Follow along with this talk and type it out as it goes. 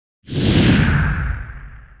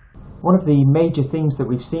One of the major themes that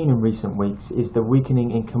we've seen in recent weeks is the weakening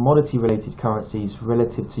in commodity-related currencies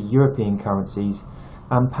relative to European currencies,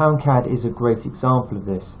 and pound CAD is a great example of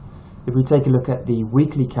this. If we take a look at the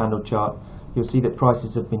weekly candle chart, you'll see that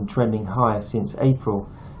prices have been trending higher since April.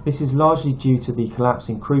 This is largely due to the collapse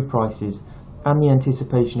in crude prices and the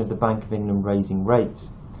anticipation of the Bank of England raising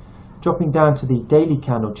rates. Dropping down to the daily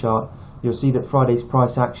candle chart, you'll see that Friday's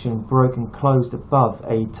price action broke and closed above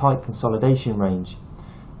a tight consolidation range.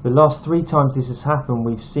 The last 3 times this has happened,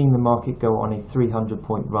 we've seen the market go on a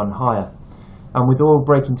 300-point run higher. And with oil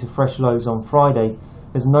breaking to fresh lows on Friday,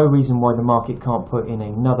 there's no reason why the market can't put in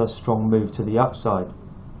another strong move to the upside.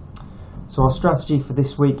 So our strategy for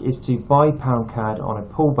this week is to buy pound CAD on a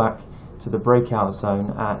pullback to the breakout zone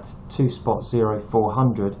at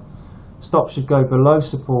 2.0400. Stop should go below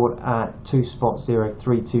support at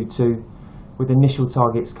 2.0322, with initial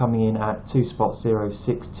targets coming in at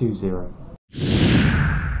 2.0620.